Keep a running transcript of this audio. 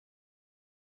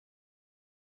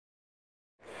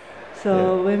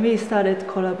So when we started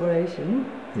collaboration,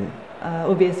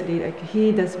 obviously like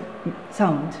he does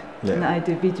sound and I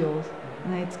do visuals,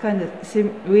 and it's kind of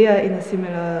we are in a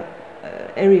similar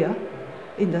area,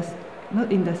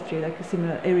 not industry, like a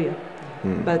similar area,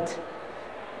 but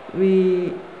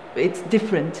it's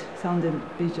different. Sound and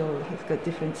visual has got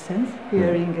different sense,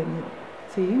 hearing and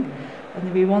seeing,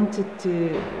 and we wanted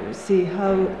to see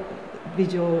how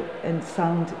visual and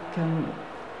sound can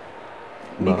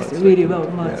mix really well,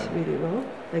 merge really well.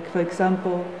 Like for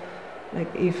example,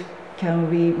 like if can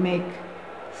we make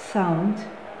sound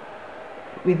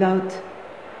without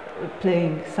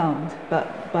playing sound,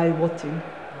 but by watching,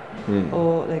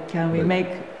 or like can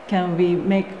we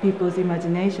make people's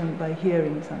imagination by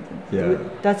hearing something? So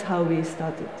that's how we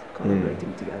started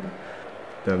collaborating together.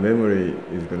 The memory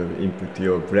is going to input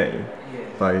your brain,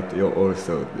 but you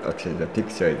also actually the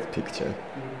picture is picture.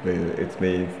 It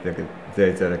means like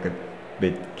there's like a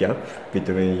big gap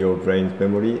between your brain's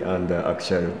memory and the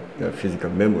actual physical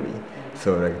memory.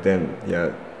 So like then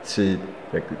she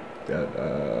like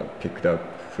picked up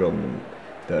from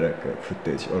the like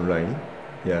footage online.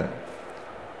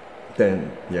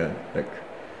 Then like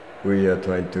we are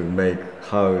trying to make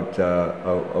how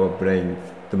our brain's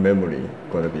the memory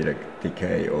gonna be like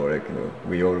decay, or like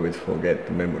we always forget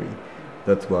the memory.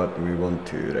 That's what we want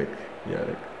to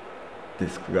like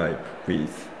describe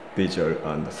with visual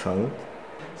and sound.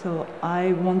 So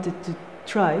I wanted to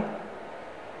try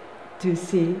to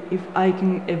see if I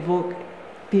can evoke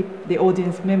the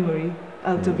audience memory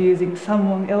out of using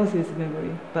someone else's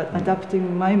memory, but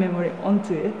adapting my memory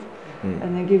onto it,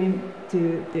 and then giving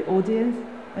to the audience,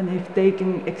 and if they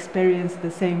can experience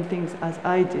the same things as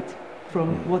I did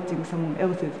from watching someone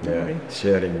else's memory.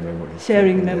 Sharing memory.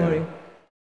 Sharing memory.